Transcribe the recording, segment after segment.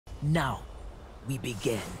Now, we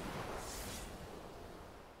begin.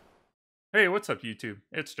 Hey, what's up YouTube?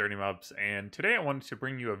 It's DirtyMobs, and today I wanted to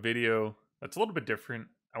bring you a video that's a little bit different.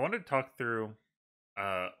 I wanted to talk through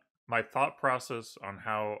uh, my thought process on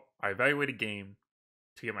how I evaluate a game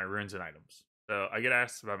to get my runes and items. So I get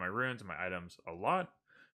asked about my runes and my items a lot.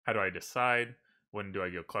 How do I decide? When do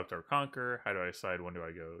I go Collect or Conquer? How do I decide when do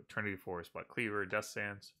I go Trinity Force, Black Cleaver, Death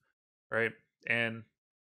Stance, right? And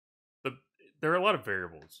the there are a lot of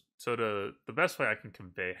variables. So the best way I can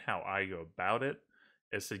convey how I go about it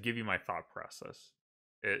is to give you my thought process.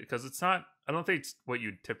 Because it's not, I don't think it's what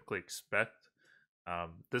you'd typically expect.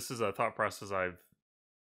 This is a thought process I've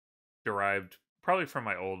derived probably from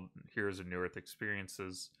my old Heroes of New Earth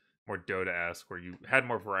experiences, more Dota-esque, where you had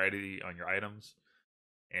more variety on your items.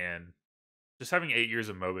 And just having 8 years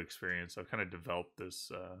of MOBA experience, I've kind of developed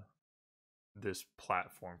this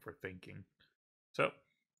platform for thinking. So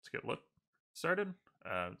let's get look started.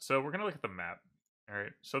 So we're gonna look at the map. All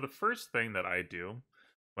right. So the first thing that I do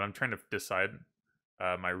when I'm trying to decide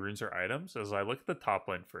my runes or items is I look at the top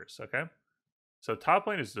lane first. Okay. So top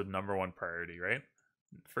lane is the number one priority, right?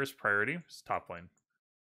 First priority is top lane.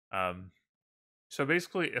 So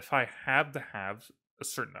basically, if I have to have a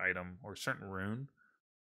certain item or a certain rune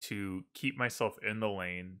to keep myself in the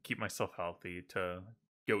lane, keep myself healthy, to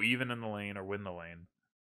go even in the lane or win the lane,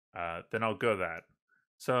 then I'll go that.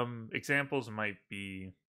 Some examples might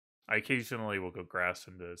be I occasionally will go grass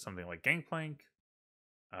into something like Gangplank.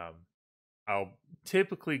 Um, I'll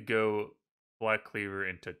typically go Black Cleaver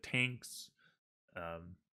into tanks.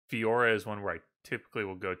 Fiora is one where I typically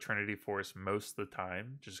will go Trinity Force most of the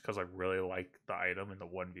time, just because I really like the item in the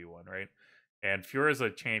 1v1, right? And Fiora is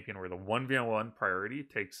a champion where the 1v1 priority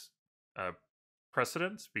takes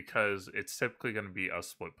precedence because it's typically going to be us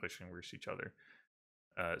split pushing versus each other.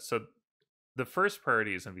 So the first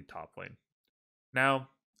priority is going to be top lane. Now,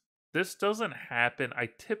 this doesn't happen. I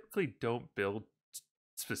typically don't build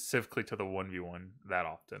specifically to the 1v1 that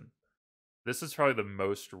often. This is probably the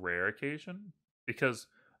most rare occasion because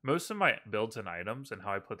most of my builds and items and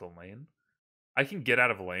how I put the lane, I can get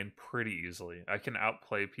out of a lane pretty easily. I can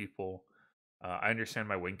outplay people. I understand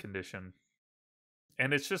my win condition.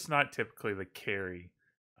 And it's just not typically the carry.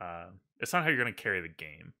 It's not how you're going to carry the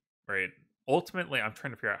game, right? Ultimately, I'm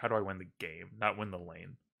trying to figure out how do I win the game, not win the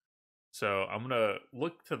lane. So I'm going to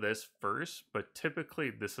look to this first, but typically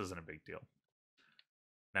this isn't a big deal.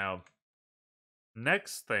 Now,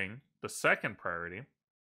 next thing, the second priority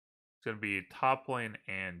is going to be top lane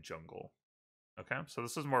and jungle. Okay, so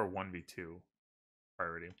this is more 1v2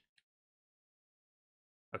 priority.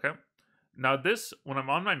 Okay, now this, when I'm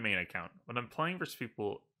on my main account, when I'm playing versus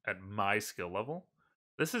people at my skill level,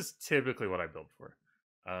 this is typically what I build for.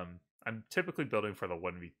 I'm typically building for the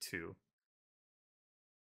 1v2.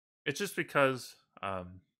 It's just because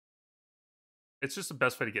it's just the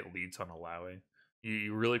best way to get leads on Alawi.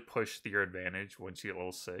 You really push to your advantage once you get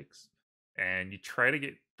level 6, and you try to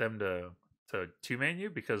get them to two-man you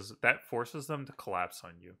because that forces them to collapse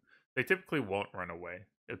on you. They typically won't run away.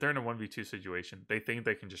 If they're in a 1v2 situation, they think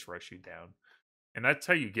they can just rush you down. And that's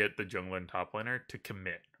how you get the jungler and top laner to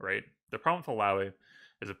commit, right? The problem with Alawi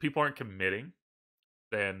is if people aren't committing,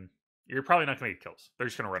 then you're probably not going to get kills. They're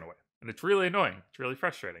just going to run away. And it's really annoying. It's really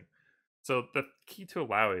frustrating. So the key to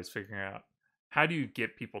Alawi is figuring out how do you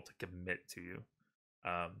get people to commit to you,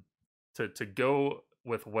 to go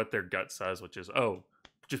with what their gut says, which is, oh,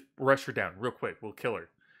 just rush her down real quick, we'll kill her.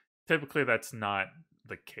 Typically, that's not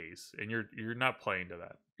the case, and you're not playing to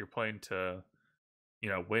that. You're playing to,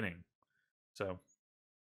 winning. So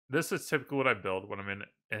this is typically what I build when I'm in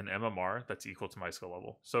an MMR that's equal to my skill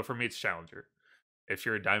level. So for me, it's challenger. If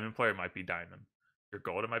you're a diamond player, it might be diamond. If you're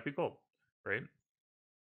gold, it might be gold, right?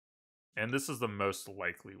 And this is the most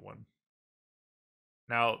likely one.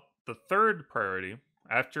 Now, the third priority,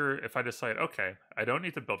 after if I decide, okay, I don't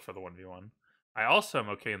need to build for the 1v1, I also am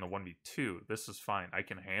okay in the 1v2. This is fine. I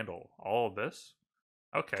can handle all of this.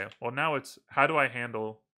 Okay, well now it's how do I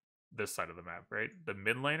handle this side of the map, right? The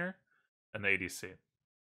mid laner and the ADC.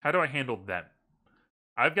 How do I handle them?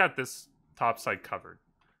 I've got this top side covered.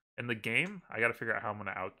 In the game, I got to figure out how I'm going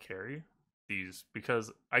to out carry these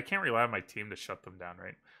because I can't rely on my team to shut them down,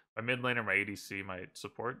 right? My mid laner, my ADC, my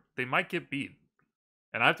support, they might get beat.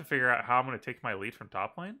 And I have to figure out how I'm going to take my lead from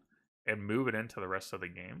top lane and move it into the rest of the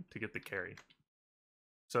game to get the carry.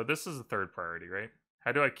 So this is the third priority, right?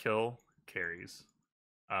 How do I kill carries?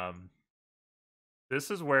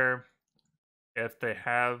 This is where if they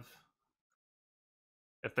have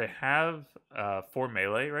 4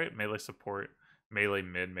 melee, right? Melee support, melee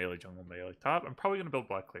mid, melee jungle, melee top, I'm probably going to build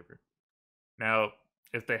Black Cleaver. Now,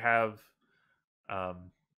 if they have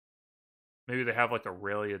maybe they have like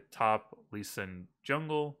Aurelia top, Lee Sin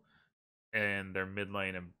jungle, and their mid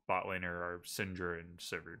lane and bot laner are Syndra and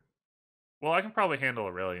Sivir. Well, I can probably handle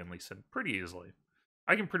Aurelia and Lee Sin pretty easily.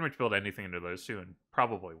 I can pretty much build anything into those two and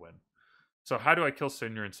probably win. So how do I kill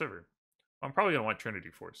Syndra and Sivir? Well, I'm probably going to want Trinity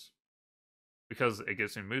Force. Because it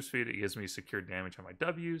gives me move speed, it gives me secure damage on my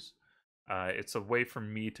Ws. It's a way for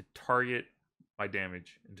me to target my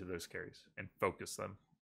damage into those carries and focus them.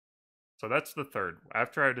 So that's the third.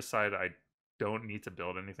 After I decide I don't need to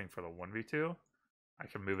build anything for the 1v2, I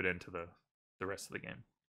can move it into the rest of the game.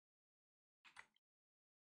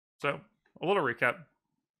 So, a little recap.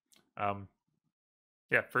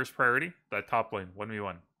 Yeah, first priority, that top lane,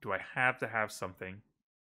 1v1. Do I have to have something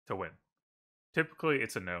to win? Typically,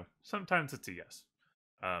 it's a no. Sometimes it's a yes.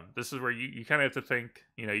 This is where you kind of have to think.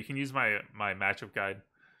 You can use my matchup guide,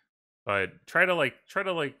 but try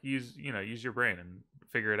to use use your brain and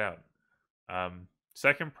figure it out.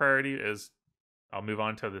 Second priority is I'll move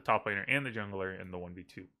on to the top laner and the jungler in the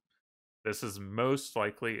 1v2. This is most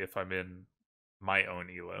likely if I'm in my own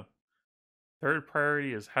elo. Third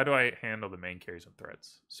priority is how do I handle the main carries and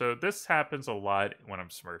threats. So this happens a lot when I'm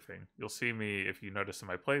smurfing. You'll see me, if you notice in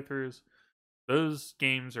my playthroughs, those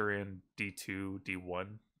games are in D2, D1,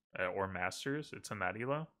 or Masters. It's in that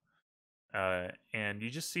elo. And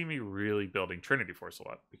you just see me really building Trinity Force a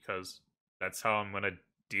lot because that's how I'm going to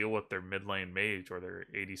deal with their mid lane mage or their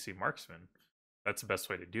ADC marksman. That's the best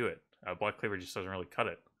way to do it. Black Cleaver just doesn't really cut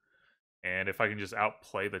it. And if I can just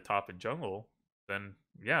outplay the top and jungle, then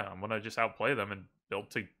yeah, I'm going to just outplay them and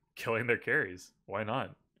build to killing their carries. Why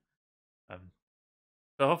not?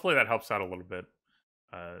 So hopefully that helps out a little bit.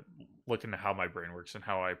 Look into how my brain works and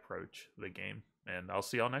how I approach the game. And I'll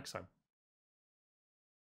see y'all next time.